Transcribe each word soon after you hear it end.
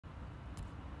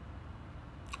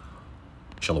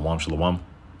Shalom, shalom.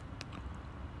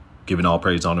 Giving all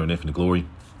praise, honor, and infinite glory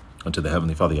unto the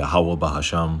Heavenly Father, Yahweh,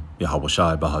 Bahasham, Yahweh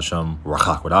Shai, Bahasham,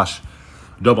 Rachak Wadash.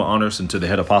 Double honors unto the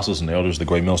head apostles and the elders of the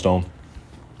great millstone,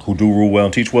 who do rule well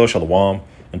and teach well. Shalom.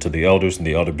 And to the elders and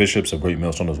the elder bishops of great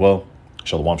millstone as well.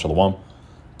 Shalom, shalom.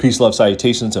 Peace, love,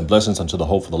 salutations, and blessings unto the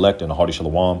hopeful elect and a hearty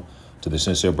shalom to the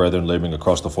sincere brethren laboring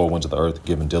across the four winds of the earth,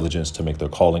 giving diligence to make their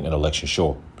calling and election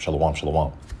sure. Shalom,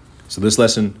 shalom. So this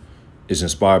lesson is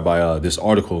inspired by this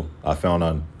article I found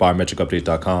on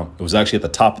biometricupdates.com. It was actually at the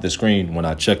top of the screen when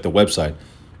I checked the website,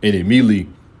 and immediately,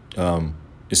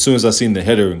 as soon as I seen the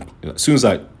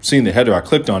header, I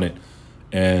clicked on it,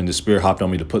 and the Spirit hopped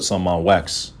on me to put some on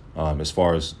wax. As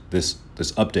far as this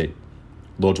update,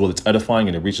 Lord's will, it's edifying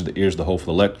and it reaches the ears of the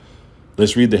hopeful elect.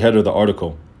 Let's read the header of the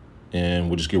article, and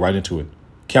we'll just get right into it.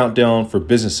 Countdown for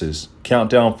businesses,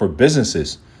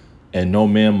 and no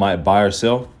man might buy or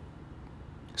sell,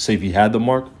 save he had the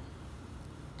mark.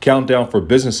 Countdown for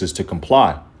businesses to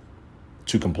comply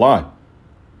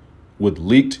with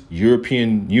leaked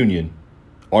European Union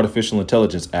Artificial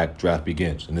Intelligence Act draft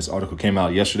begins. And this article came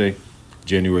out yesterday,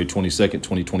 January 22nd,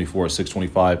 2024 at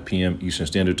 6:25 p.m. Eastern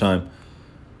Standard Time.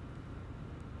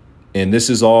 And this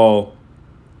is all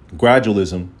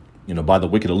gradualism, by the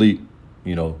wicked elite,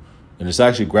 and it's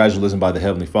actually gradualism by the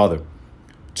Heavenly Father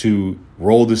to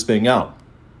roll this thing out.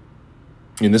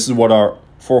 And this is what our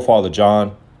forefather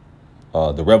John,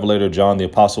 the Revelator John, the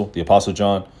Apostle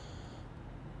John,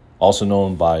 also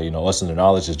known by, us in the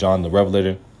knowledge as John the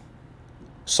Revelator,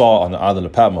 saw on the island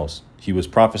of Patmos. He was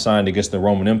prophesying against the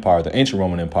Roman Empire, the ancient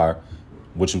Roman Empire,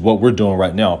 which is what we're doing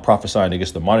right now, prophesying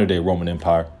against the modern day Roman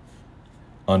Empire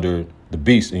under the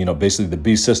beast, basically the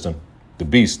beast system, the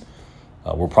beast.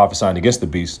 We're prophesying against the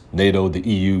beast, NATO, the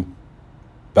EU,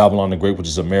 Babylon the Great, which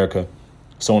is America,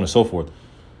 so on and so forth.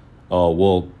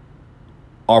 Well,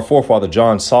 our forefather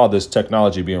John saw this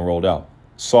technology being rolled out,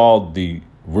 saw the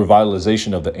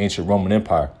revitalization of the ancient Roman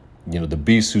Empire, the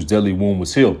beast whose deadly wound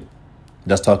was healed.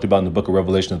 That's talked about in the book of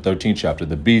Revelation, the 13th chapter.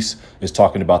 The beast is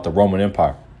talking about the Roman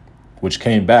Empire, which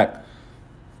came back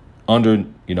under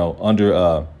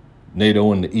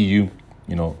NATO and the EU,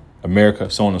 America,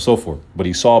 so on and so forth. But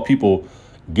he saw people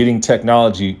getting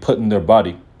technology put in their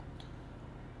body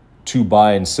to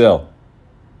buy and sell.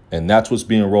 And that's what's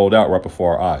being rolled out right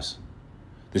before our eyes.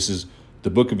 This is the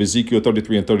book of Ezekiel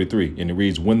 33 and 33. And it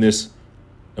reads, when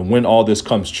all this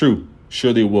comes true,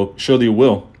 surely it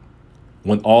will.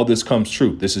 When all this comes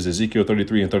true, this is Ezekiel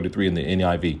 33 and 33 in the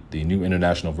NIV, the New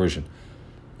International Version.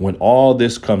 When all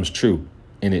this comes true,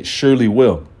 and it surely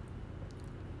will,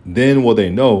 then will they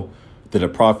know that a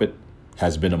prophet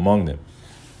has been among them.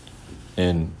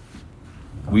 And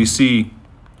we see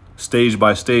stage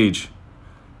by stage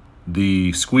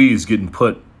the squeeze getting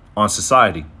put on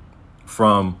society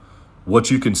from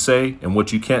what you can say and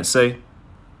what you can't say,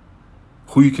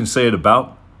 who you can say it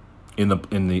about, in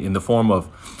the form of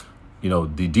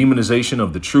the demonization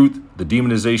of the truth, the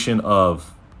demonization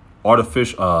of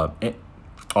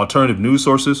alternative news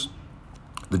sources,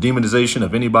 the demonization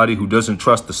of anybody who doesn't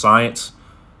trust the science.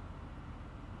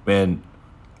 And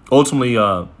ultimately,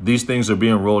 these things are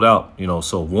being rolled out,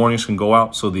 so warnings can go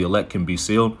out, so the elect can be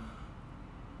sealed.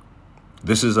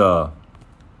 This is the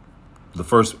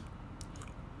first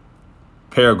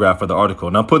paragraph of the article.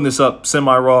 And I'm putting this up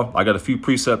semi-raw. I got a few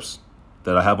precepts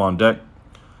that I have on deck.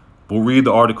 We'll read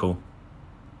the article,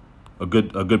 a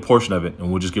good portion of it, and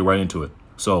we'll just get right into it.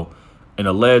 So, an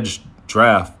alleged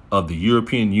draft of the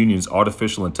European Union's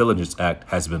Artificial Intelligence Act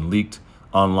has been leaked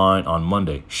online on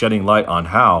Monday, shedding light on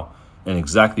how and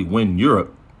exactly when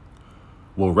Europe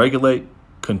will regulate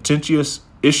contentious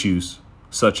issues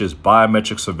such as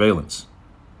biometric surveillance.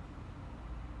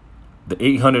 The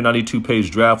 892-page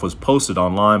draft was posted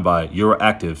online by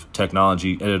Euroactive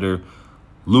technology editor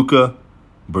Luca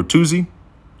Bertuzzi.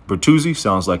 Bertuzzi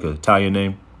sounds like an Italian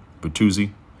name,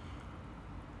 Bertuzzi.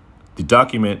 The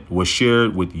document was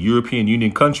shared with European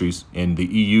Union countries and the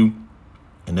EU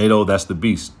and NATO. That's the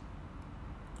beast.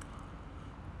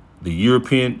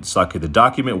 The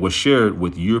document was shared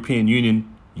with European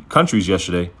Union countries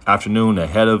yesterday afternoon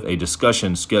ahead of a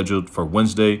discussion scheduled for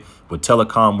Wednesday with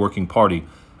Telecom Working Party,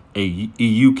 a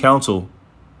EU Council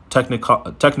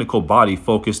technical body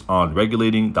focused on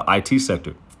regulating the IT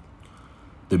sector.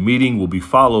 The meeting will be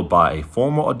followed by a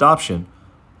formal adoption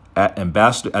at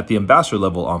the ambassador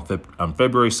level on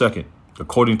February 2nd,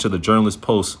 according to the journalist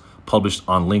post published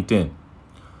on LinkedIn.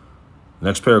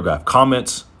 Next paragraph.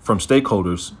 Comments from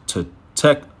stakeholders to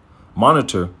Tech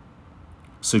Monitor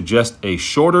suggest a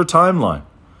shorter timeline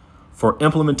for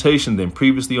implementation than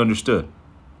previously understood.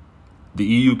 The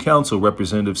EU Council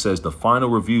representative says the final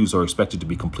reviews are expected to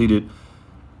be completed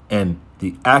and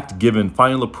the act given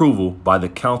final approval by the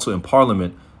council and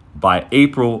parliament by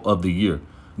April of the year.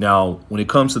 Now, when it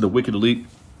comes to the wicked elite,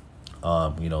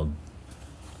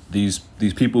 these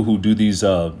people who do these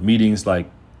meetings like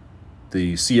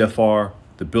the CFR,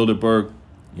 the Bilderberg,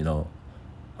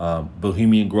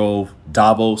 Bohemian Grove,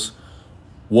 Davos,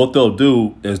 what they'll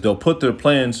do is they'll put their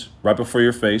plans right before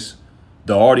your face.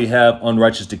 They'll already have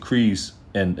unrighteous decrees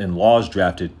and laws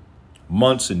drafted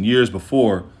months and years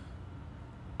before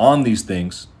on these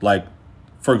things. Like,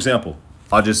 for example,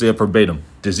 I'll just say it verbatim,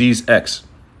 Disease X.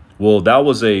 Well, that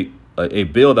was a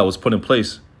bill that was put in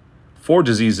place for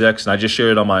Disease X, and I just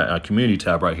shared it on my community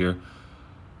tab right here.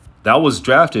 That was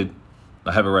drafted.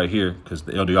 I have it right here because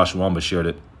the Elder Yashawamba shared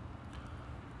it.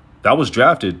 That was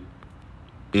drafted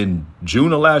in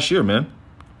June of last year, man.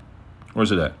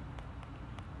 Where's it at?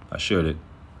 I shared it.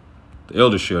 The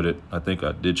Elder shared it. I think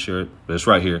I did share it, but it's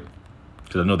right here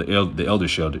because I know the Elder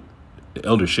shared it. The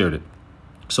Elder shared it.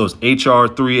 So it's HR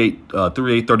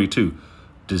 3832,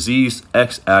 Disease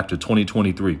X Act of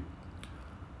 2023.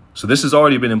 So this has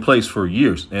already been in place for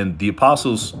years, and the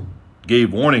apostles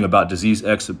gave warning about Disease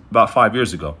X about 5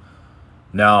 years ago.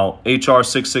 Now, HR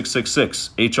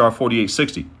 6666, HR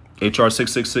 4860, HR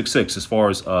 6666, as far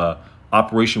as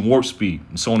Operation Warp Speed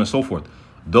and so on and so forth.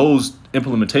 Those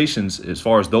implementations, as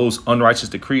far as those unrighteous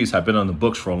decrees, have been on the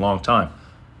books for a long time.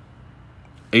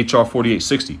 HR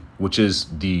 4860, which is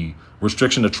the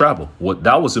restriction of travel. What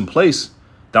that was in place,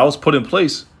 that was put in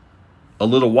place a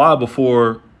little while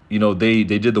before, they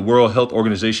did the World Health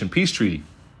Organization peace treaty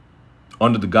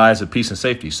under the guise of peace and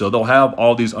safety. So they'll have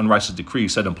all these unrighteous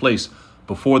decrees set in place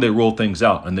before they roll things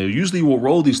out. And they usually will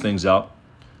roll these things out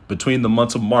between the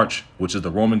months of March, which is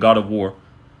the Roman god of war,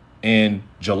 and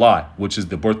July, which is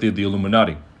the birthday of the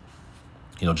Illuminati,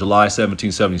 July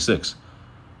 1776.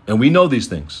 And we know these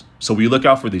things. So we look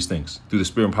out for these things through the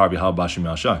spirit and power of Yahweh Bashim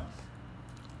Al Shai.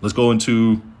 Let's go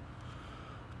into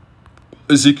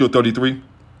Ezekiel 33.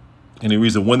 And he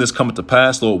reads that when this cometh to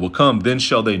pass, lo, it will come, then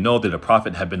shall they know that a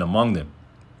prophet had been among them.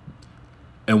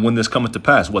 And when this cometh to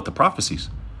pass, what? The prophecies.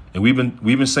 And we've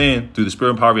been saying through the spirit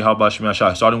and power of Yahweh Bashim Al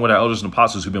Shai, starting with our elders and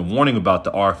apostles who've been warning about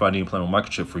the RFID implantable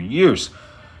microchip for years,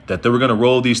 that they were going to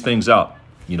roll these things out.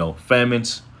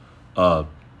 Famines,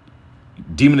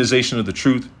 demonization of the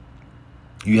truth.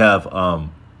 You have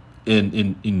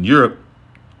in Europe,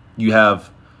 you have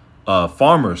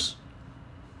farmers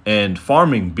and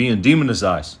farming being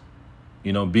demonized.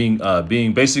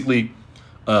 Being basically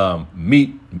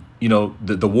meat.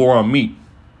 The war on meat.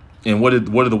 And what did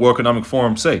the World Economic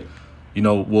Forum say?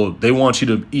 Well, they want you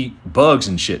to eat bugs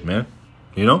and shit, man.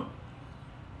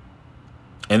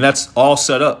 And that's all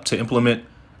set up to implement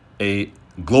a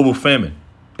global famine.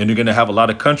 And you're going to have a lot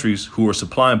of countries who are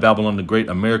supplying Babylon the Great,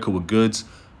 America, with goods,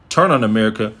 turn on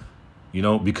America,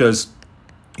 because,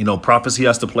 prophecy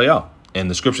has to play out. And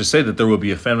the scriptures say that there will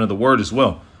be a famine of the word as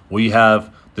well. Well, you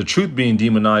have the truth being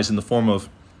demonized in the form of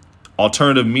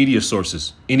alternative media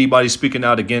sources. Anybody speaking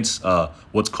out against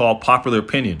what's called popular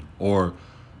opinion, or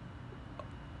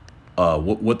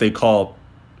what they call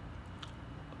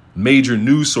major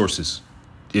news sources.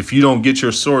 If you don't get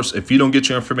your source, if you don't get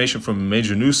your information from a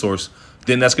major news source,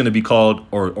 then that's going to be called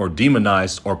or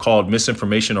demonized or called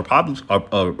misinformation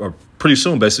or pretty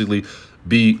soon basically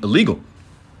be illegal.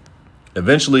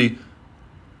 Eventually,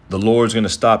 the Lord's going to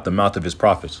stop the mouth of his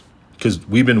prophets, because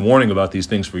we've been warning about these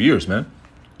things for years, man.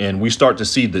 And we start to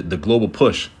see the global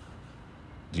push,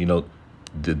 the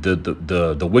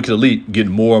wicked elite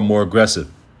getting more and more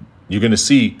aggressive. You're going to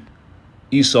see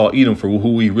Esau eat him for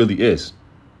who he really is.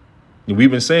 And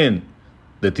we've been saying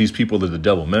that these people are the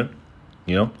devil, man.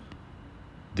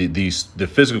 The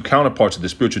physical counterparts of the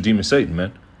spiritual demon Satan,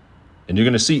 man. And you're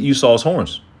going to see Esau's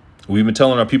horns. We've been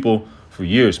telling our people for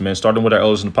years, man, starting with our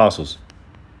elders and apostles.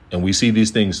 And we see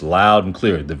these things loud and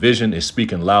clear. The vision is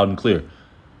speaking loud and clear.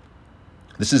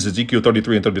 This is Ezekiel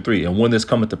 33 and 33. And when this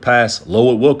cometh to pass,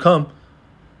 lo, it will come.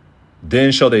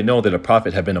 Then shall they know that a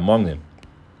prophet had been among them.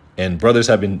 And brothers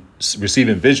have been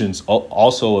receiving visions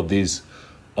also of these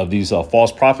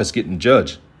false prophets getting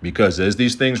judged, because as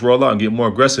these things roll out and get more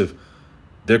aggressive,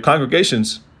 their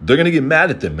congregations, they're going to get mad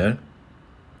at them, man.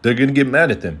 They're going to get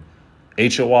mad at them.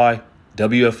 HOI,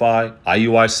 WFI,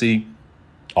 IUIC,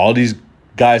 all these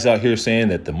guys out here saying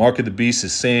that the mark of the beast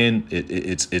is sin,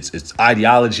 it's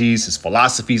ideologies, it's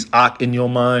philosophies in your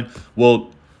mind.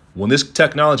 Well, when this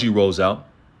technology rolls out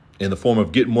in the form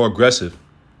of getting more aggressive,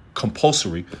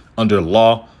 compulsory under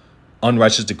law,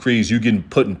 unrighteous decrees, you getting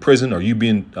put in prison, or you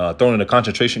being thrown in a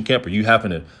concentration camp, or you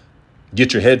having to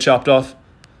get your head chopped off,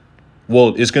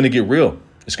 well, it's going to get real.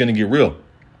 It's going to get real.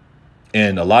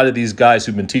 And a lot of these guys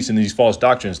who've been teaching these false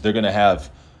doctrines, they're going to have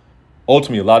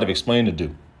ultimately a lot of explaining to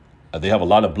do. They have a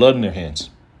lot of blood in their hands.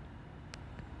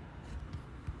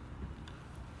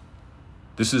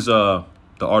 This is the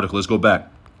article. Let's go back.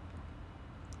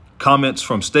 Comments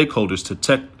from stakeholders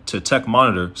to Tech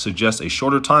Monitor suggest a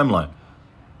shorter timeline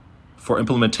for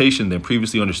implementation than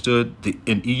previously understood.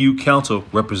 An EU Council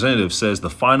representative says the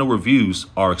final reviews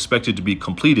are expected to be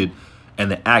completed and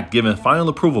the act given final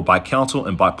approval by Council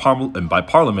and by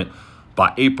Parliament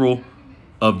by April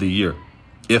of the year,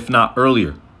 if not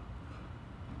earlier.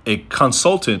 A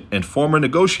consultant and former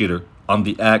negotiator on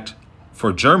the act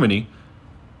for Germany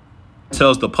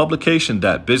tells the publication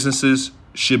that businesses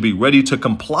should be ready to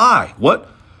comply. What?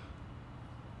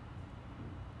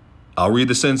 I'll read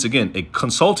the sentence again. A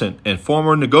consultant and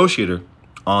former negotiator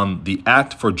on the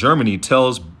act for Germany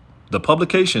tells the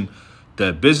publication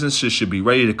that businesses should be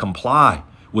ready to comply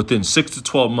within 6 to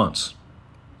 12 months.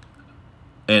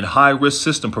 And high-risk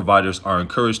system providers are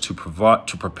encouraged to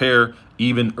prepare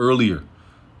even earlier.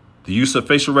 The use of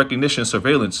facial recognition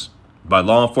surveillance by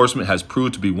law enforcement has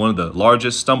proved to be one of the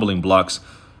largest stumbling blocks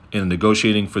in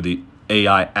negotiating for the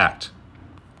AI Act.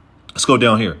 Let's go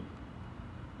down here.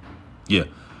 Yeah.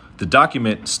 The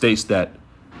document states that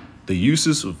the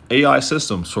uses of AI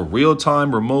systems for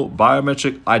real-time remote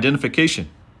biometric identification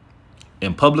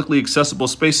in publicly accessible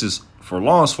spaces for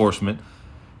law enforcement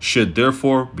should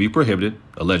therefore be prohibited,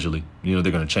 allegedly. They're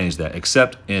going to change that,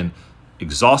 except in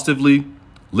exhaustively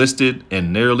listed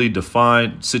and narrowly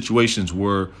defined situations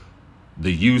where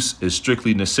the use is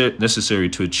strictly necessary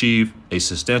to achieve a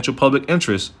substantial public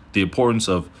interest, the importance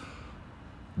of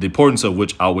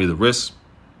which outweigh the risks.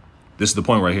 This is the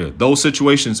point right here. Those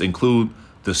situations include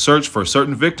the search for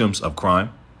certain victims of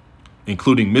crime,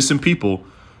 including missing people,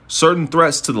 certain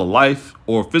threats to the life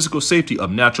or physical safety of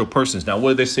natural persons. Now, what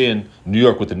do they say in New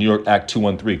York with the New York Act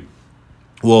 213?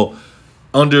 Well,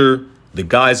 under the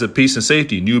guise of peace and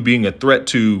safety, and you being a threat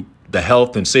to the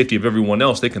health and safety of everyone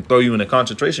else, they can throw you in a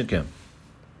concentration camp.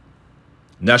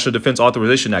 National Defense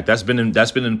Authorization Act, that's been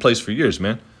in place for years,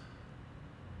 man.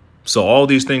 So all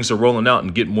these things are rolling out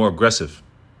and getting more aggressive.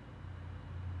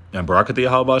 And Barakati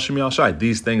Halba Shemi Al-Shai,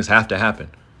 these things have to happen.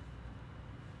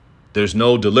 There's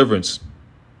no deliverance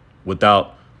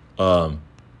without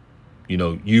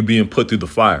you being put through the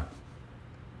fire.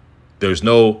 There's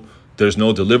no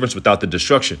deliverance without the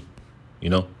destruction.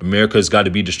 America's got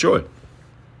to be destroyed.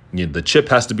 The chip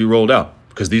has to be rolled out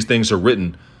because these things are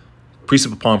written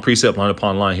precept upon precept, line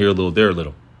upon line, here a little, there a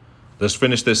little. Let's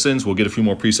finish this sentence. We'll get a few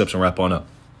more precepts and wrap on up.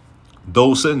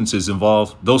 Those sentences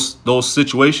involve, those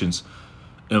situations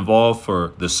involve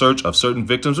for the search of certain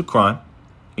victims of crime,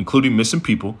 including missing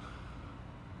people,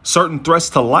 certain threats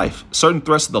to the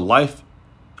life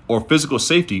or physical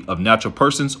safety of natural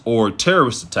persons, or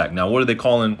terrorist attack. Now, what are they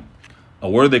calling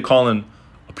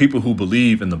people who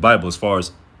believe in the Bible as far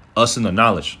as us in the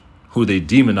knowledge, who they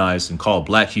demonize and call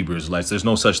black Hebrew Israelites? There's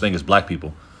no such thing as black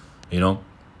people,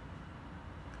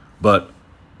 But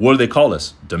what do they call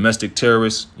us? Domestic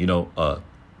terrorists, kooks,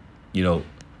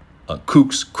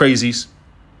 crazies.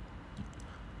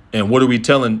 And what are we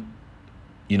telling,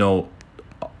 the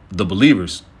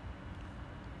believers?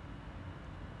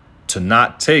 To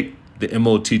not take the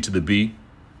MOT to the B.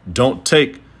 Don't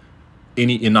take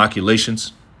any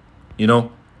inoculations,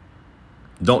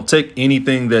 Don't take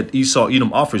anything that Esau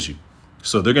Edom offers you.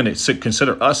 So they're going to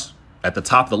consider us at the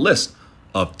top of the list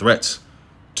of threats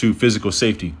to physical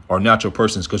safety or natural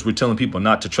persons, because we're telling people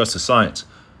not to trust the science,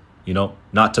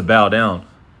 not to bow down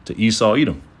to Esau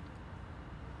Edom.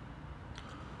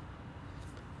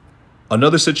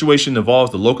 Another situation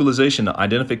involves the localization and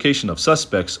identification of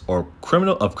suspects or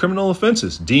criminal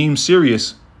offenses deemed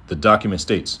serious, the document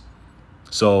states.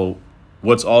 So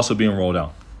what's also being rolled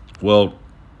out? Well,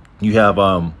 you have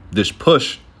this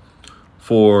push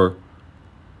for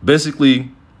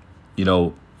basically,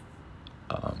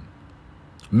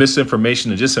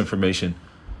 misinformation and disinformation.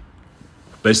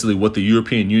 Basically what the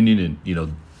European Union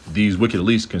and, these wicked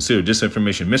elites consider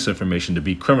disinformation, misinformation to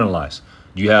be criminalized.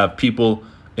 You have people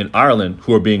in Ireland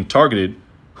who are being targeted,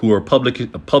 who are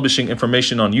publishing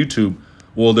information on YouTube.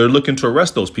 Well, they're looking to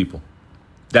arrest those people.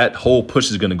 That whole push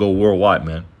is going to go worldwide,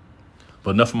 man.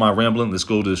 But enough of my rambling. Let's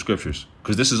go to the scriptures,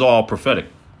 because this is all prophetic.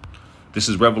 This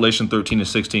is Revelation 13 and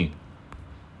 16.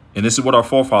 And this is what our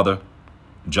forefather,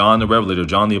 John the Revelator,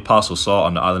 John the Apostle, saw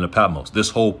on the island of Patmos. This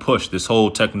whole push, this whole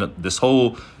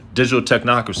digital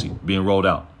technocracy being rolled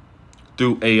out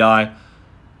through AI,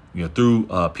 through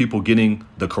people getting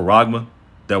the charagma.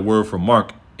 That word for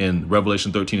mark in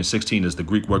Revelation 13 and 16 is the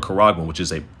Greek word charagma, which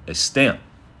is a stamp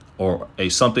or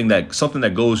something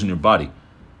that goes in your body.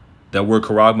 That word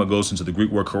charagma goes into the Greek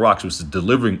word charax,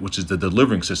 which is the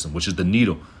delivering system, which is the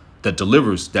needle that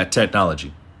delivers that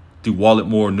technology through Wallet,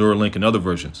 Neuralink, and other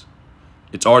versions.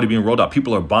 It's already being rolled out.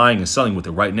 People are buying and selling with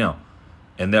it right now.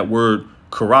 And that word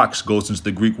Karax goes into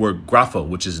the Greek word grapho,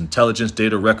 which is intelligence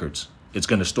data records. It's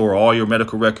going to store all your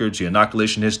medical records, your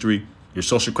inoculation history, your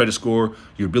social credit score,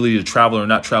 your ability to travel or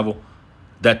not travel.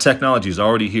 That technology is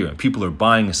already here, and people are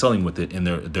buying and selling with it, and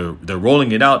they're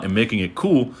rolling it out and making it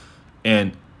cool.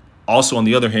 And also, on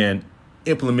the other hand,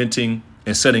 implementing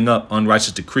and setting up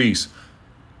unrighteous decrees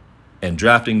and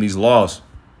drafting these laws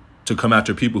to come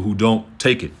after people who don't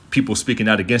take it. People speaking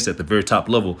out against it at the very top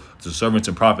level, the servants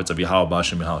and prophets of Yahweh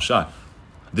Bashem Yahushua.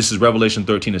 This is Revelation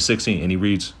 13 and 16, and he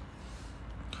reads,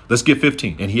 let's get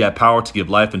 15. And he had power to give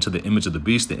life into the image of the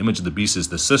beast. The image of the beast is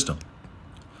the system.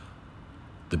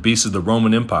 The beast is the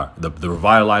Roman Empire, the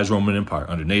revitalized Roman Empire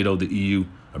under NATO, the EU,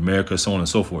 America, so on and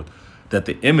so forth. That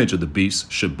the image of the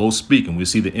beast should both speak, and we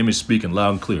see the image speaking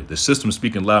loud and clear. The system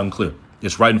speaking loud and clear.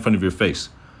 It's right in front of your face.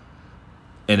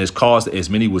 And it's caused as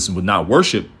many would not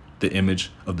worship the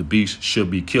image of the beast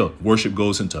should be killed. Worship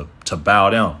goes into to bow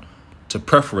down, to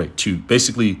perforate, to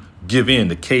basically give in,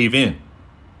 to cave in.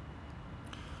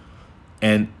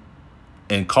 And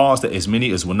caused that as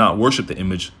many as will not worship the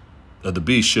image of the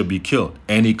beast should be killed.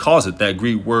 And he calls it, that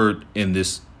Greek word in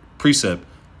this precept,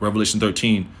 Revelation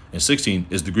 13 and 16,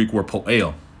 is the Greek word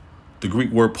poel. The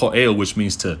Greek word poel, which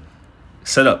means to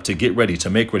set up, to get ready, to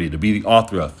make ready, to be the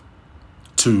author of,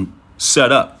 to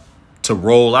set up, to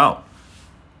roll out.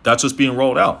 That's what's being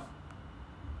rolled out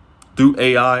through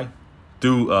AI,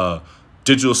 through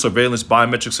digital surveillance,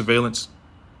 biometric surveillance,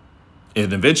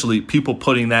 and eventually people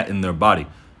putting that in their body.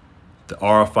 The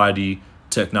RFID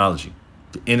technology,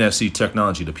 the NFC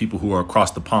technology, the people who are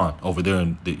across the pond over there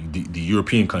in the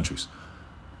European countries.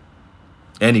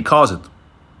 And he calls it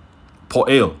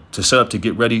poel, to set up, to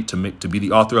get ready, to be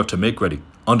the author of, to make ready.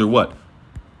 Under what?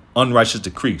 Unrighteous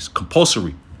decrees,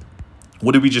 compulsory.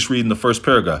 What did we just read in the first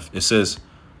paragraph? It says,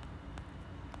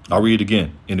 I'll read it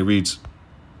again, and it reads,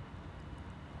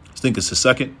 I think it's the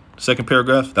second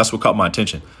paragraph. That's what caught my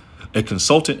attention. A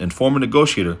consultant and former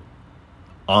negotiator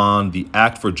on the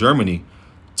Act for Germany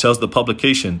tells the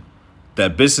publication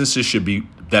that businesses should be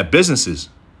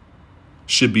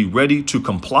ready to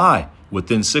comply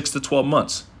within 6 to 12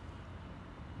 months.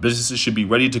 Businesses should be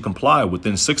ready to comply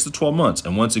within 6 to 12 months.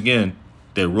 And once again,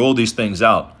 they roll these things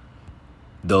out.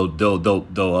 They'll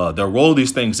roll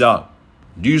these things out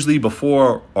usually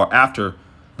before or after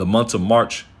the months of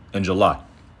March and July.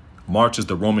 March is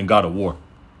the Roman god of war.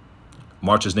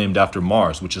 March is named after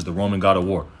Mars, which is the Roman god of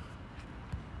war.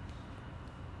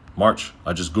 March,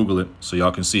 I just Google it so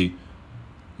y'all can see.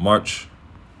 March,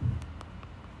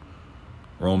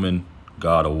 Roman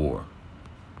god of war.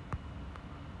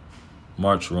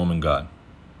 March, Roman god.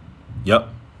 Yep.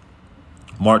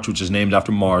 March, which is named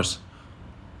after Mars.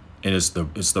 And it's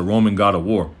the Roman god of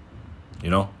war, you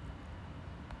know,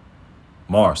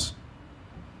 Mars.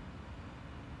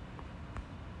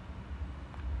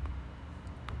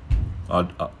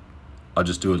 I'll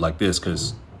just do it like this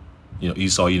because, you know,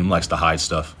 Esau Edom likes to hide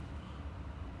stuff.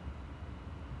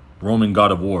 Roman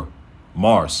god of war.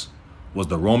 Mars was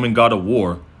the Roman god of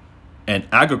war and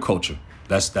agriculture.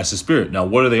 That's the spirit. Now,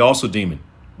 what are they also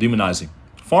demonizing?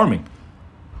 Farming,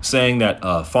 saying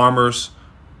that farmers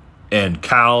and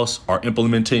cows are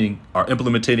implementing are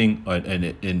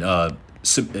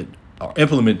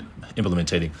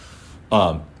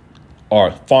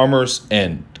farmers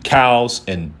and cows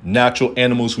and natural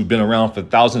animals who've been around for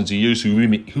thousands of years,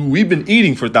 who we've been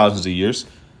eating for thousands of years,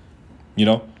 you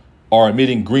know, are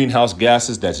emitting greenhouse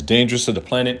gases that's dangerous to the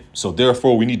planet. So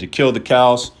therefore, we need to kill the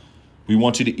cows. We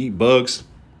want you to eat bugs.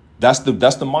 That's the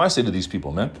mindset of these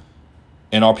people, man.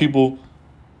 And our people,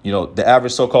 you know, the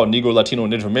average so-called Negro, Latino,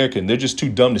 and Native American, they're just too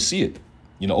dumb to see it.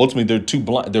 You know, ultimately,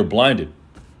 they're blinded.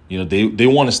 You know, they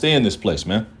want to stay in this place,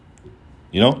 man.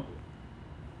 You know?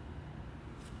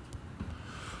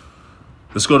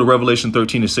 Let's go to Revelation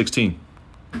 13 and 16.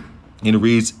 And it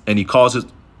reads, and he causes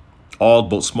all,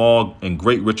 both small and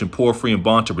great, rich and poor, free and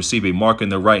bond, to receive a mark in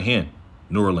their right hand,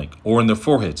 Neuralink, or in their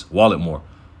foreheads, Wallet.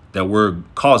 That word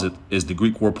causeth is the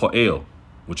Greek word poel,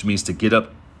 which means to get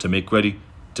up, to make ready,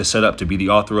 to set up, to be the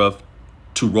author of,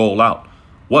 to roll out.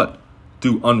 What?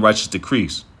 Through unrighteous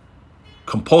decrees.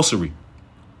 Compulsory.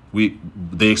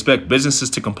 They expect businesses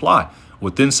to comply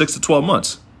within 6 to 12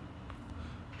 months.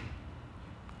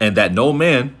 And that no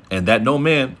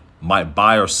man might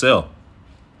buy or sell,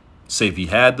 say if he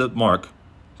had the mark,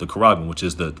 the Karagan, which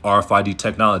is the RFID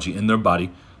technology in their body,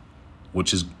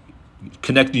 which is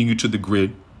connecting you to the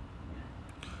grid,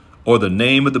 or the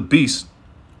name of the beast,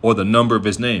 or the number of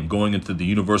his name, going into the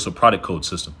universal product code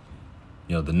system.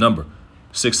 You know, the number.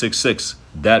 666.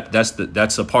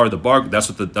 That's a part of the bar. That's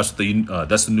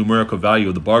the numerical value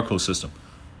of the barcode system,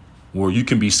 where you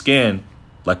can be scanned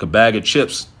like a bag of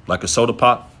chips, like a soda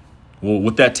pop. Well,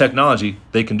 with that technology,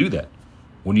 they can do that.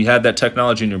 When you have that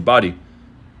technology in your body,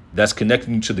 that's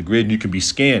connecting you to the grid, and you can be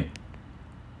scanned.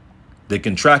 They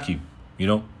can track you. You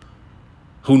know,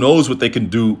 who knows what they can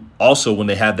do also when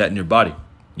they have that in your body.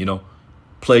 You know,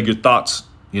 plague your thoughts.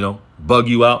 You know, bug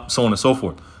you out, so on and so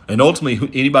forth. And ultimately,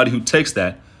 anybody who takes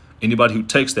that, you're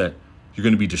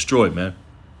going to be destroyed, man.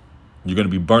 You're going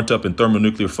to be burnt up in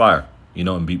thermonuclear fire, you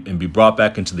know, and be brought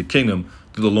back into the kingdom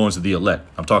through the loins of the elect.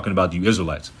 I'm talking about you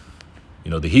Israelites.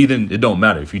 You know, the heathen, it don't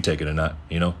matter if you take it or not,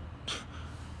 you know.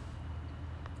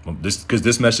 Because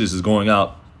this message is going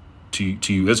out to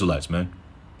you Israelites, man.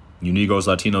 You Negroes,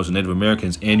 Latinos, and Native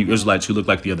Americans, and you Israelites who look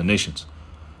like the other nations.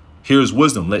 Here is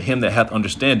wisdom. Let him that hath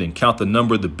understanding count the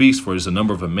number of the beast, for it is the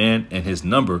number of a man, and his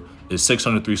number is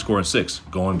 636,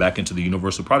 going back into the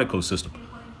universal product code system.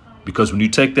 Because when you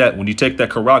take that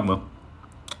charagma,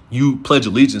 you pledge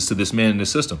allegiance to this man in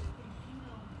this system.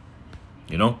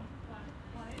 You know?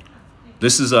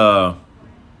 This is I'll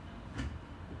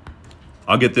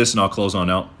get this and I'll close on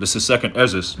out. This is second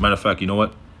Ezra. Matter of fact, you know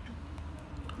what?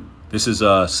 This is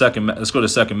second. Let's go to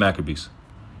second Maccabees.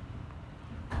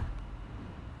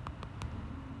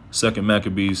 Second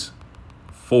Maccabees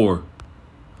 4.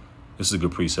 This is a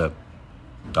good precept.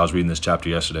 I was reading this chapter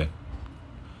yesterday.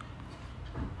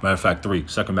 Matter of fact, 3.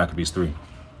 Second Maccabees 3.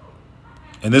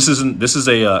 And this is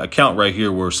a account right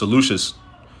here where Seleucus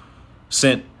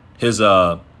sent his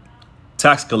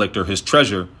tax collector, his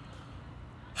treasurer,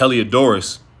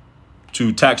 Heliodorus,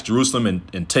 to tax Jerusalem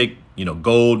and take, you know,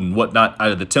 gold and whatnot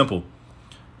out of the temple.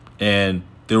 And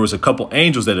there was a couple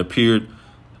angels that appeared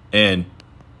and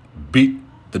beat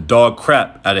the dog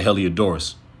crap out of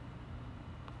Heliodorus.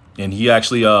 And he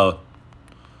actually,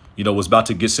 you know, was about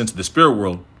to get sent to the spirit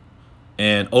world.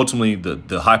 And ultimately,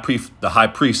 the high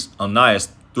priest Onias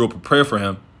threw up a prayer for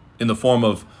him in the form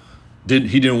of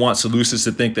he didn't want Seleucus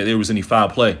to think that there was any foul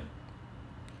play.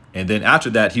 And then after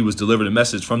that, he was delivered a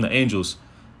message from the angels,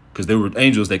 because there were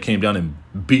angels that came down and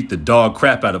beat the dog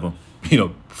crap out of him, you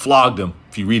know, flogged him.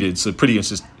 If you read it, it's a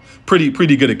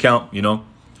pretty good account, you know,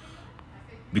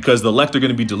 because the elect are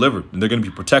going to be delivered and they're going to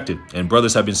be protected. And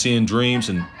brothers have been seeing dreams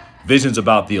and visions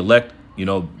about the elect, you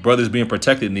know, brothers being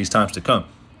protected in these times to come,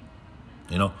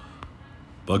 you know.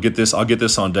 But I'll get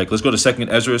this on deck. Let's go to second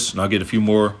Ezra, and I'll get a few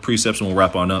more precepts and we'll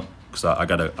wrap on up, because I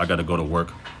gotta go to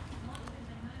work.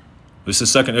 This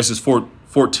is second Ezra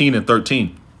 14 and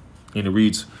 13. And it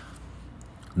reads,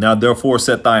 now therefore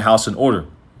set thy house in order.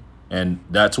 And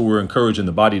that's what we're encouraging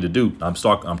the body to do. I'm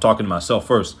talking to myself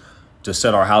first, to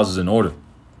set our houses in order.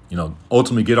 You know,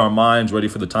 ultimately get our minds ready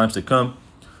for the times to come.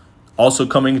 Also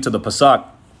coming into the Pesach,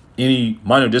 any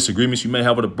minor disagreements you may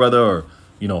have with a brother, or,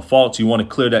 you know, faults, you want to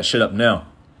clear that shit up now.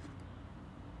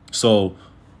 So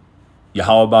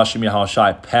Yahweh Bashim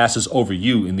Yahushai passes over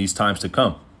you in these times to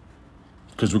come.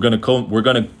 Because we're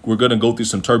gonna go through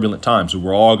some turbulent times.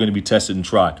 We're all going to be tested and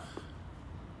tried.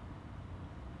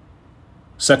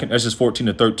 Second Ezra 14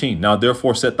 to 13. Now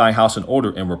therefore set thy house in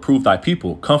order, and reprove thy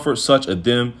people. Comfort such of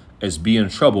them as be in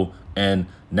trouble, and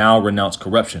now renounce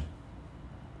corruption.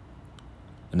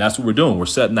 And that's what we're doing. We're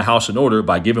setting the house in order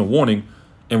by giving warning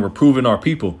and reproving our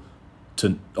people,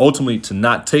 to ultimately to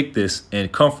not take this,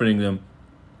 and comforting them,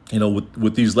 you know,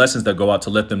 with these lessons that go out, to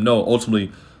let them know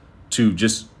ultimately to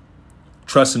just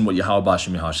trust in what Yahweh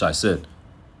Bashim Yahushai said.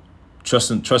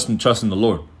 Trust in the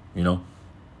Lord, you know.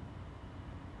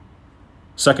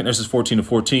 Second Ezra 14 to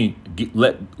 14.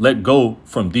 Let go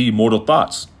from thee mortal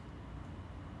thoughts.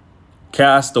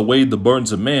 Cast away the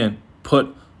burdens of man.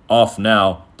 Put off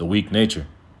now the weak nature.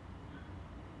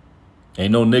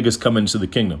 Ain't no niggas coming into the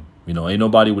kingdom. You know, ain't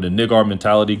nobody with a niggar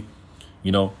mentality,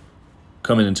 you know,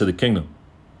 coming into the kingdom.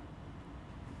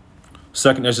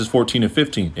 Second Ezra 14 and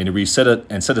 15. And it reads, set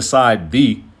aside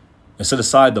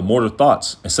the mortal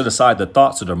thoughts, and set aside the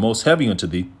thoughts that are most heavy unto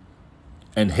thee,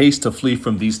 and haste to flee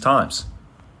from these times.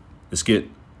 Let's get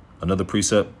another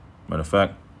precept. Matter of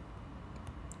fact,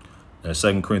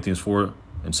 2 Corinthians 4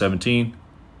 and 17.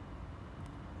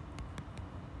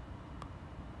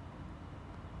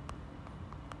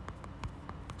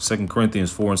 Second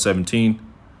Corinthians 4 and 17.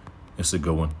 It's a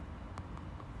good one.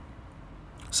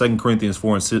 2 Corinthians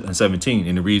 4 and 17.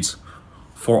 And it reads,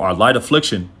 for our light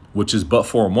affliction, which is but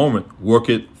for a moment,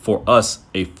 worketh for us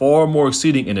a far more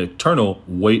exceeding and eternal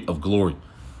weight of glory.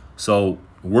 So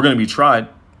we're going to be tried,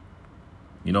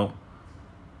 you know,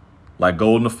 like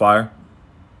gold in the fire.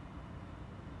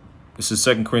 This is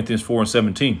 2 Corinthians 4 and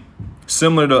 17.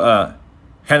 Similar to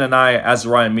Hananiah,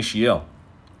 Azariah, and Mishael,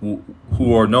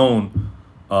 who are known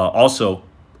also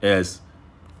as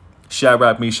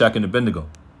Shadrach, Meshach, and Abednego.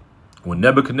 When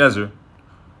Nebuchadnezzar,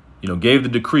 gave the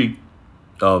decree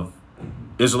of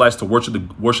Israelites to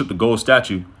worship the gold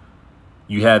statue,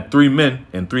 you had 3 men,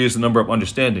 and 3 is the number of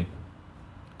understanding,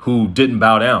 who didn't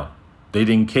bow down. They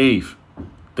didn't cave.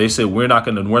 They said, we're not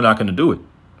gonna do it.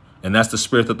 And that's the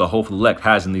spirit that the hopeful elect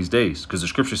has in these days. Because the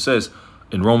scripture says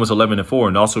in Romans 11:4,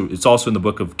 and it's also in the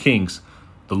book of Kings,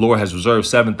 the Lord has reserved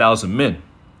 7,000 men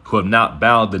who have not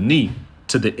bowed the knee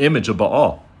to the image of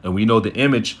Baal. And we know the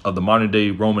image of the modern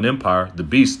day Roman Empire, the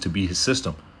beast, to be his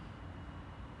system.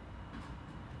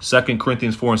 2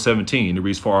 Corinthians 4:17, and it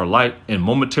reads, for our light and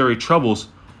momentary troubles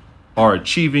are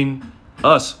achieving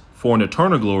us for an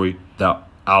eternal glory that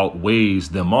outweighs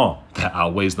them all. That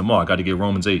outweighs them all. I got to get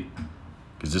Romans 8,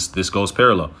 because this goes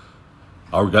parallel.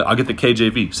 I'll get the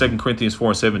KJV, 2 Corinthians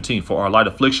 4:17, for our light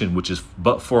affliction, which is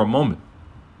but for a moment.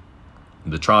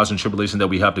 The trials and tribulations that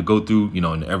we have to go through, in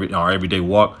our everyday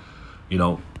walk,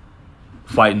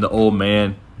 fighting the old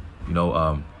man,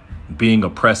 being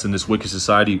oppressed in this wicked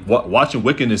society, watching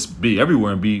wickedness be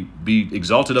everywhere and be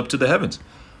exalted up to the heavens,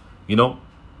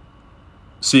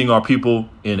 seeing our people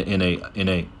in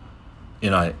a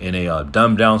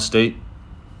dumbed down state,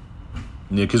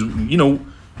 because we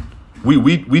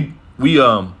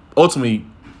ultimately,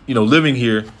 living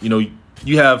here,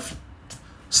 you have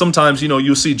sometimes,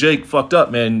 you'll see Jake fucked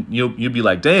up, man. You'll be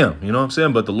like, damn, you know what I'm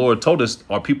saying? But the Lord told us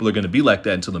our people are going to be like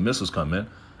that until the missiles come, man.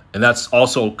 And that's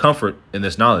also comfort in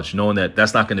this knowledge, knowing that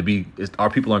that's not going to be, our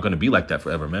people aren't going to be like that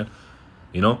forever, man.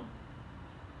 They're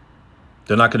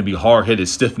not going to be hard-headed,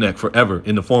 stiff-necked forever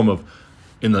in the form of,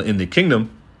 in the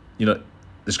kingdom. The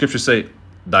scriptures say,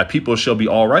 thy people shall be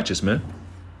all righteous, man.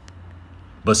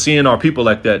 But seeing our people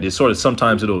like that, it's sort of,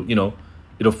 sometimes it'll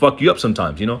fuck you up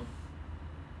sometimes,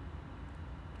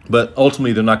 But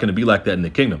ultimately, they're not going to be like that in the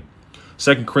kingdom.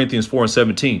 2 Corinthians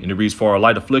 4:17, and it reads, for our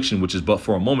light affliction, which is but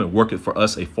for a moment, worketh for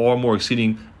us a far more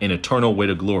exceeding and eternal weight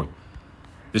of glory.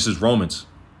 This is Romans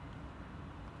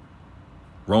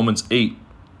 8:18.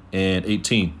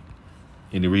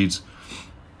 And it reads,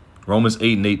 Romans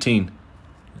 8:18.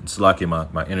 It's like in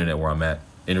my internet where I'm at.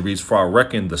 And it reads, for I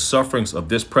reckon the sufferings of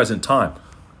this present time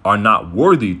are not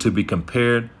worthy to be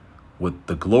compared with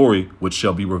the glory which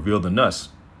shall be revealed in us.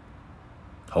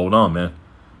 Hold on, man.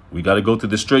 We got to go through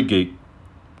the straight gate,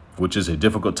 which is a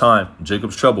difficult time,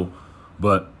 Jacob's trouble.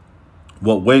 But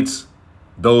what waits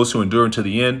those who endure unto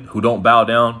the end, who don't bow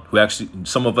down, who actually,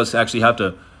 some of us actually have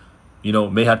to,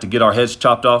 may have to get our heads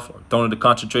chopped off or thrown into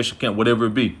concentration camp, whatever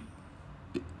it be.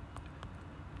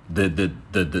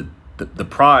 The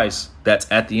prize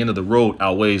that's at the end of the road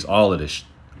outweighs all of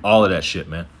that shit,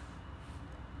 man.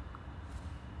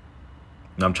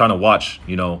 And I'm trying to watch,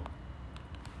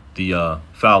 the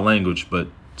foul language, but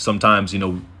sometimes,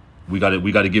 we got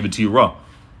to give it to you raw.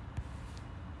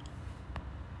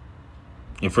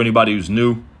 And for anybody who's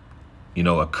new,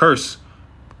 a curse,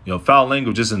 foul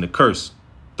language isn't a curse.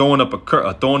 Throwing up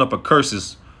a curse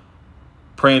is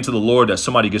praying to the Lord that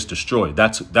somebody gets destroyed.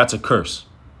 That's a curse.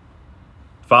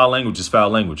 Foul language is foul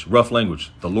language, rough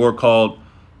language. The Lord called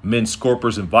men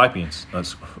scorpions and vipers,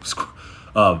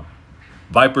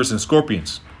 vipers and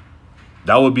scorpions.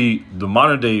 That would be the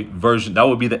modern day version. That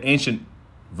would be the ancient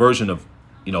version of,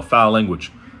 foul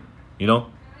language,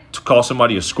 to call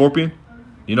somebody a scorpion,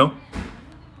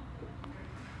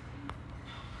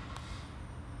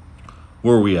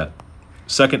 Where are we at?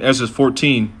 2nd Ezra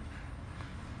 14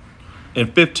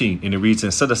 and 15. And it reads,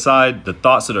 and set aside the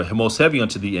thoughts that are most heavy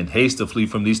unto thee and haste to flee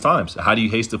from these times. How do you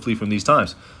haste to flee from these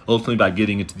times? Ultimately by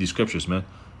getting into these scriptures, man.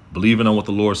 Believing on what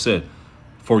the Lord said.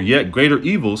 For yet greater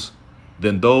evils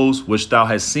than those which thou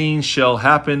hast seen shall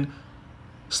happen.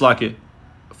 Slack it.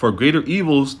 For greater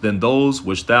evils than those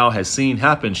which thou hast seen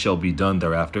happen shall be done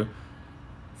thereafter.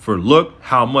 For look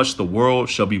how much the world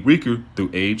shall be weaker through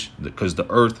age, because the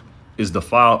earth is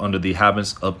defiled under the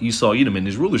habits of Esau, Edom, and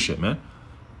his rulership, man.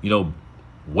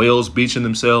 Whales beaching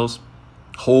themselves,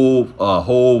 whole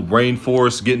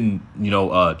rainforest getting,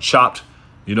 chopped,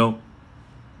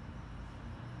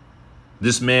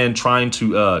 This man trying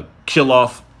to kill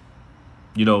off,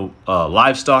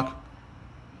 livestock.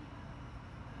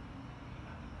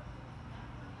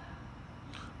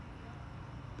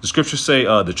 The scriptures say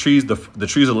the trees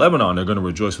of Lebanon are going to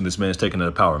rejoice when this man is taken out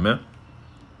of power, man.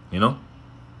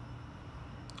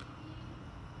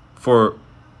 For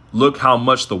look how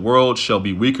much the world shall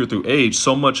be weaker through age,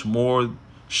 so much the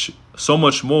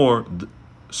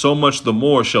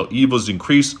more shall evils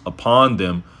increase upon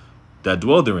them that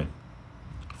dwell therein.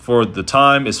 For the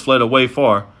time is fled away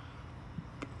far,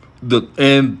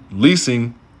 and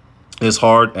leasing is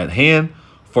hard at hand.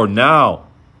 For now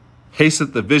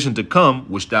hasteth the vision to come,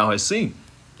 which thou hast seen.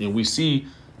 And we see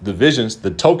the visions,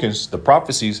 the tokens, the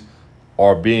prophecies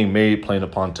are being made plain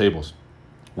upon tables.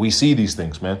 We see these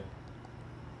things, man.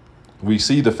 We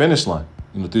see the finish line,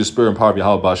 through the spirit and power of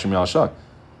Yahweh B'Shem Yahushua.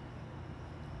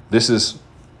 This is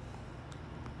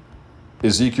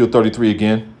Ezekiel 33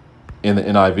 again in the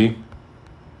NIV.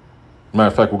 Matter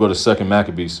of fact, we'll go to 2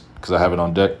 Maccabees because I have it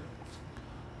on deck.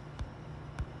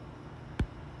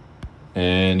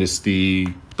 And it's the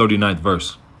 39th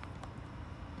verse.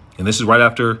 And this is right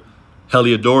after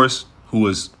Heliodorus, who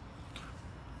was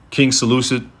King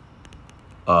Seleucid's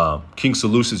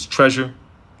treasure,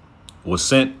 was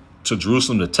sent to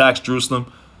Jerusalem to tax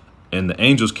Jerusalem. And the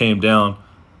angels came down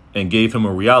and gave him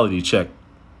a reality check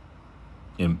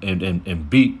and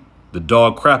beat the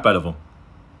dog crap out of him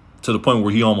to the point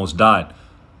where he almost died.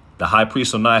 The high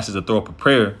priest Onias is to throw up a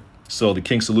prayer so the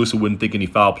King Seleucid wouldn't think any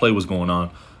foul play was going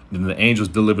on. And the angels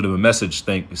delivered him a message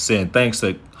saying, thanks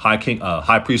to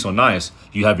high priest Onias,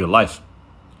 you have your life.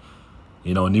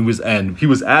 And he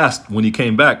was asked when he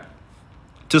came back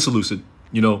to Seleucid,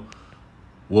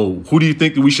 well, who do you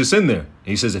think that we should send there? And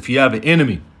he says, if you have an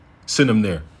enemy, send him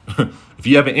there. If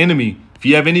you have an enemy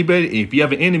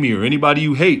or anybody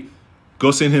you hate,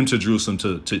 go send him to Jerusalem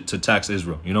to tax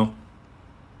Israel.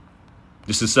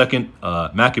 This is 2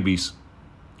 Maccabees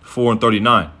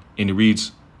 4:39, and it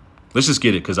reads, let's just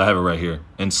get it because I have it right here.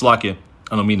 And Slakia,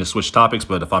 I don't mean to switch topics,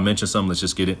 but if I mention something, let's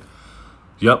just get it.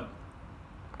 Yep.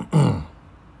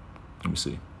 Let me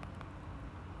see.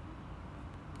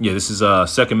 Yeah, this is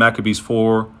 2 Maccabees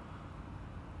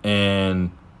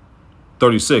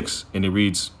 4:36, and it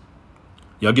reads,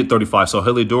 I'll get 35. So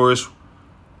Heliodorus,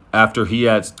 after he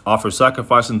had offered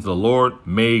sacrifice unto the Lord,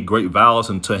 made great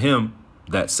vows unto him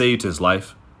that saved his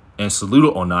life, and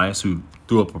saluted Onias, who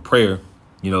threw up a prayer,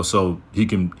 so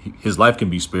his life can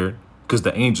be spared, because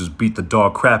the angels beat the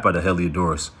dog crap out of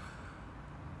Heliodorus.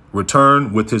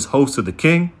 Returned with his host to the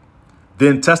king.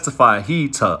 Then testified he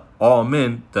to all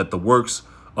men that the works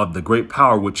of the great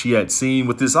power which he had seen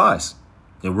with his eyes.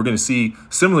 And we're going to see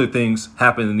similar things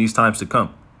happen in these times to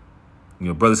come.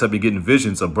 Brothers have been getting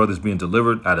visions of brothers being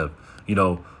delivered out of,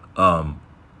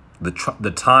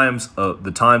 the times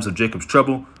of Jacob's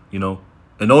trouble,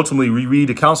 and ultimately we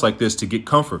read accounts like this to get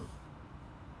comfort.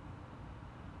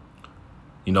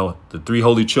 The 3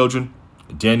 holy children,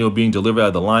 Daniel being delivered out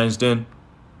of the lion's den,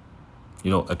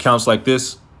 accounts like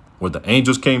this where the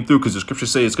angels came through, because the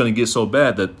scriptures say it's going to get so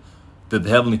bad that the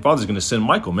Heavenly Father is going to send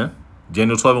Michael, man.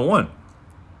 Daniel 12:1,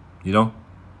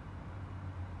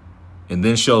 And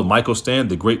then shall Michael stand,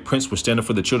 the great prince which standeth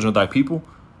for the children of thy people.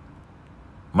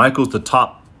 Michael's the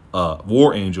top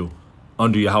war angel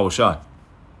under Yahushua,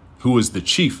 who is the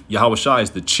chief. Yahushua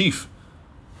is the chief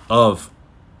of,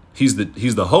 he's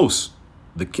the host,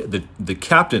 the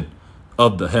captain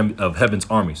of heaven's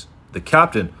armies, the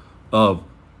captain of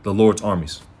the Lord's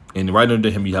armies. And right under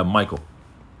him, you have Michael.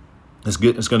 It's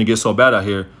going to get so bad out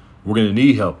here. We're going to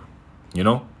need help,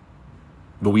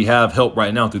 but we have help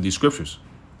right now through these scriptures.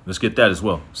 Let's get that as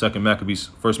well. 1 Maccabees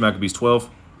 12.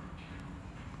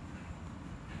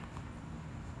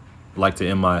 I like to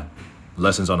end my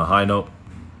lessons on a high note.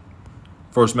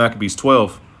 1 Maccabees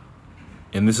 12,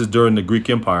 and this is during the Greek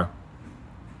Empire,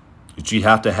 which you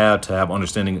have to have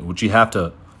understanding, which you have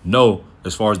to know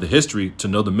as far as the history, to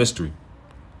know the mystery,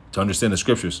 to understand the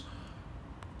scriptures.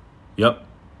 Yep.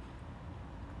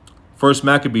 1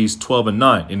 Maccabees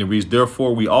 12:9, and it reads,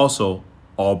 therefore we also,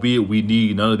 albeit we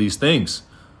need none of these things,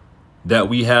 that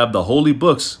we have the holy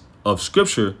books of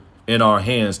scripture in our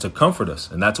hands to comfort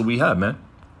us. And that's what we have, man.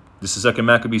 This is 2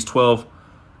 Maccabees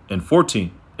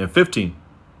 12:14 and 15.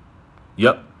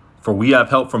 Yep. For we have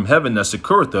help from heaven that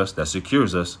secureth us, that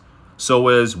secures us, so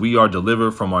as we are delivered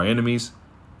from our enemies,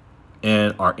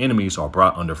 and our enemies are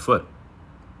brought underfoot.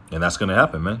 And that's going to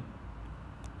happen, man.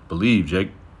 Believe,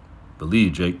 Jake.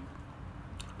 Believe, Jake.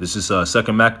 This is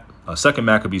 2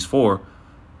 Maccabees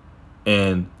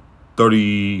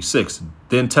 4:36.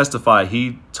 Then testified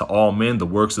he to all men the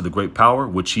works of the great power,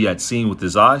 which he had seen with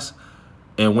his eyes.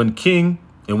 And when the king,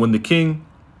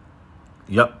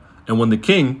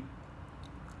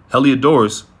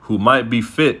 Heliodorus, who might be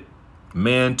fit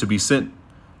man to be sent,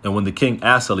 and when the king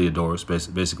asked Heliodorus,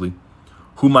 basically,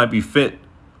 who might be a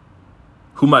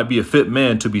fit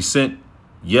man to be sent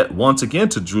yet once again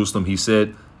to Jerusalem, he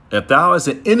said, if thou hast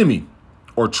an enemy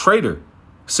or traitor,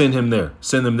 send them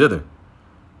thither.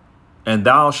 And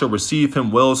thou shalt receive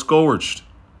him well scourged,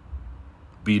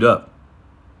 beat up,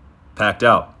 packed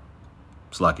out.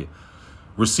 It's like it.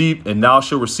 And thou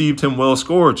shalt receive him well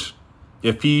scourged,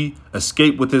 if he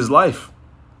escape with his life.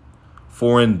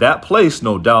 For in that place,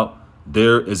 no doubt,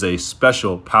 there is a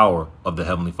special power of the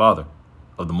Heavenly Father,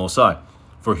 of the Most High.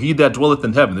 For he that dwelleth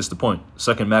in heaven, this is the point,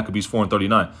 2 Maccabees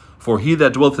 4:39. For he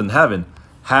that dwelleth in heaven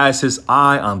has his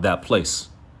eye on that place.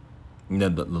 And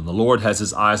then the Lord has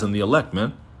his eyes on the elect,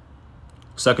 man.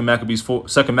 2 Maccabees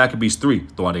 3.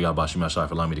 Allow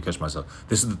me to catch myself.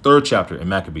 This is the third chapter in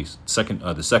Maccabees,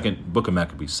 the second book of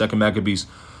Maccabees, 2 Maccabees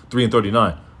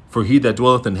 3:39. For he that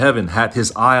dwelleth in heaven hath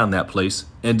his eye on that place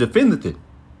and defendeth it.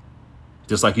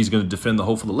 Just like he's going to defend the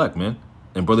hopeful elect, man.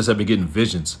 And brothers have been getting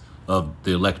visions of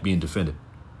the elect being defended.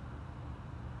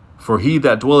 For he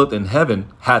that dwelleth in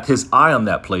heaven hath his eye on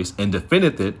that place and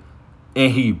defendeth it,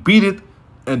 and he beateth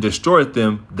and destroyeth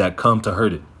them that come to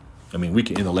hurt it. I mean, we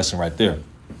can end the lesson right there.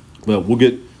 But we'll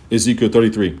get Ezekiel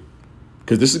 33.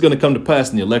 Because this is going to come to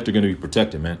pass and the elect are going to be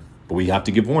protected, man. But we have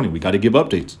to give warning. We got to give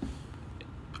updates.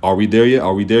 Are we there yet?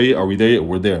 Are we there yet? Are we there yet?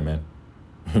 We're there, man.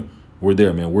 We're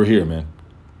there, man. We're here, man.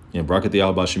 And Bracket the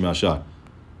Al-Bashim Shah.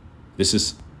 This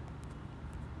is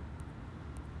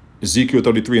Ezekiel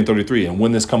 33 and 33. And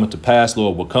when this cometh to pass,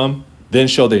 Lord will come, then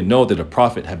shall they know that a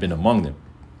prophet have been among them.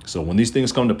 So when these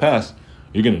things come to pass,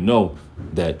 you're going to know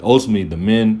that ultimately the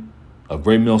men of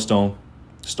Great Millstone,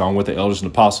 starting with the elders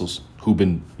and apostles, who've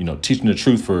been, teaching the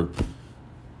truth for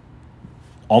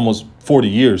almost 40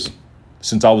 years,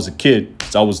 since I was a kid,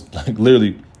 since I was like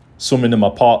literally swimming in my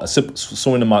pops, you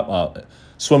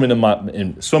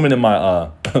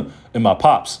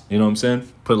know what I'm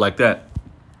saying? Put it like that.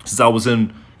 Since I was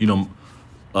in,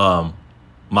 my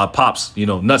pops,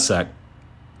 nutsack,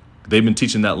 they've been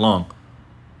teaching that long.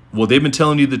 Well, they've been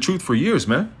telling you the truth for years,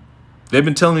 man. They've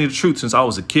been telling you the truth since I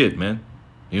was a kid, man.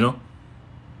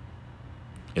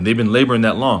 And they've been laboring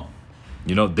that long.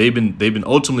 They've been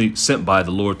ultimately sent by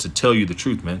the Lord to tell you the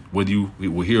truth, man, whether you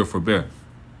will hear or forbear.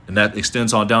 And that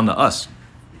extends on down to us,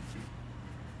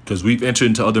 because we've entered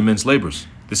into other men's labors.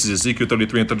 This is Ezekiel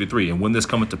 33 and 33. And when this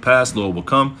cometh to pass, Lord will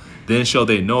come, then shall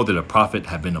they know that a prophet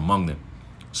have been among them.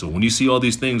 So when you see all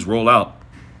these things roll out,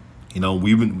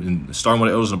 we've been starting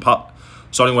with the elders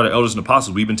and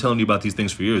apostles, we've been telling you about these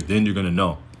things for years. Then you're going to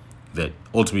know that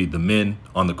ultimately the men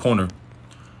on the corner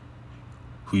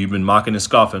who you've been mocking and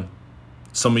scoffing,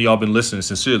 some of y'all been listening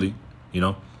sincerely,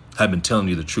 have been telling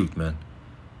you the truth, man.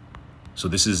 So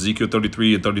this is Ezekiel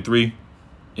 33 and 33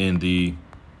 in the...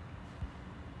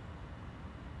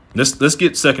 Let's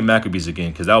get 2 Maccabees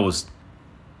again, because that was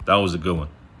a good one.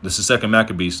 This is 2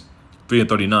 Maccabees 3 and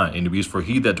 39. And it reads, for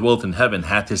he that dwelleth in heaven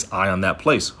hath his eye on that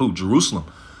place. Who? Jerusalem,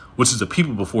 which is a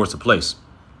people before it's a place.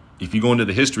 If you go into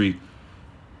the history,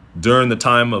 during the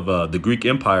time of the Greek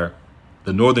Empire,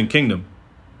 the Northern Kingdom,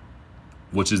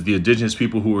 which is the indigenous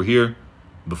people who were here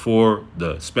before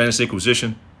the Spanish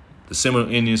Inquisition, the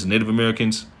Seminole Indians, the Native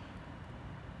Americans,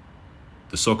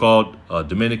 the so-called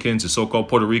Dominicans, the so-called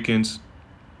Puerto Ricans,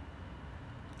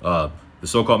 the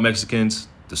so-called Mexicans,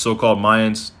 the so-called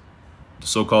Mayans, the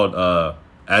so-called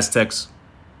Aztecs.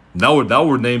 That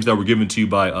were names that were given to you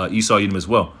by Esau Edom as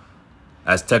well.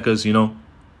 Aztecas,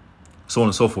 so on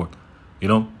and so forth.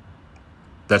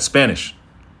 That's Spanish.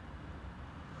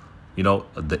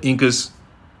 The Incas,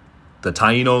 the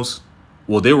Tainos,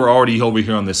 well, they were already over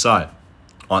here on this side,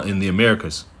 in the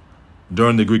Americas,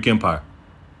 during the Greek Empire.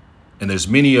 And there's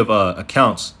many of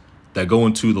accounts that go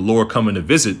into the Lord coming to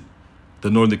visit the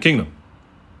Northern Kingdom.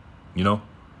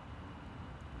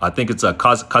 I think it's a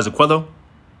Cazaquedo,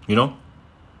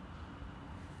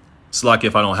 It's like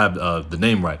if I don't have the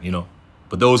name right,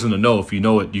 But those in the know, if you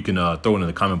know it, you can throw it in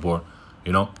the comment board,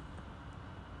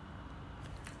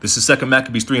 This is 2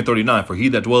 Maccabees 3 and 39. For he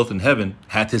that dwelleth in heaven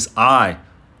hath his eye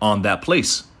on that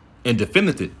place and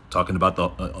defendeth it. Talking about the,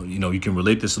 you can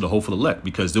relate this to the hopeful elect,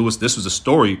 because this was a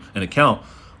story, an account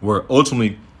where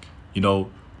ultimately,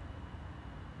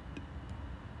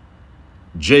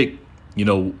 Jake,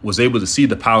 was able to see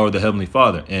the power of the Heavenly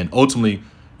Father. And ultimately,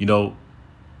 the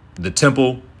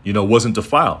temple, wasn't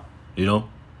defiled,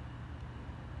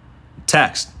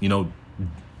 taxed,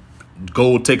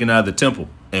 gold taken out of the temple.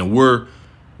 And we're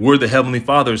the Heavenly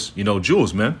Father's,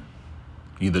 jewels, man.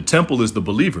 The temple is the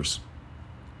believers,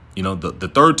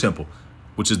 the third temple,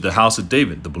 which is the house of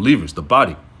David, the believers, the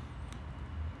body.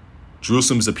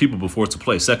 Jerusalem is a people before it's a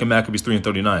place. 2 Maccabees 3 and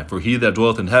 39. For he that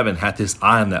dwelleth in heaven hath his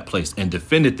eye on that place and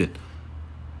defendeth it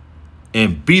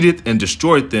and beateth and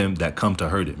destroyeth them that come to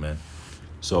hurt it, man.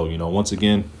 So, once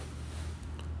again,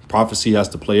 prophecy has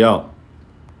to play out,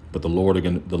 but the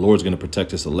Lord's going to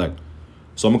protect his elect.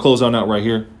 So I'm going to close on out right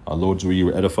here. Lord, you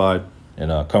were edified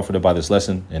and comforted by this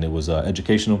lesson, and it was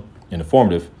educational and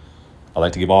informative. I'd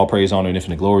like to give all praise, honor, and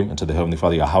infinite glory unto the Heavenly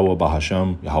Father, Yahweh,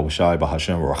 Bahashem, Yahweh Shai,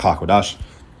 Bahashem, Ruach HaKodesh.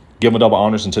 Give double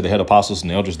honors unto the head apostles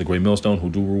and the elders of the great millstone who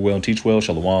do rule well and teach well.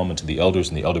 Shalom unto the elders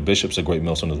and the elder bishops of great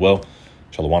millstone as well.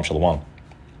 Shalom, shalom.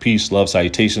 Peace, love,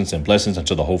 salutations, and blessings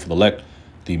unto the hopeful elect,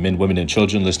 the men, women, and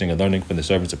children listening and learning from the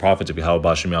servants and prophets of Yahweh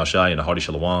Ba'Shem Yahushai, and a hearty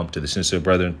shalom to the sincere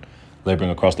brethren laboring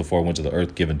across the four winds of the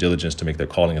earth, giving diligence to make their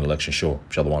calling and election sure.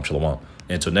 Shalom, shalom.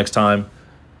 Until next time,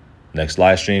 next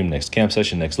live stream, next camp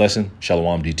session, next lesson.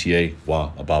 Shalom, DTA,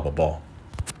 wa, ababa, ball.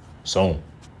 Shalom.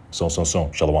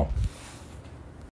 Shalom.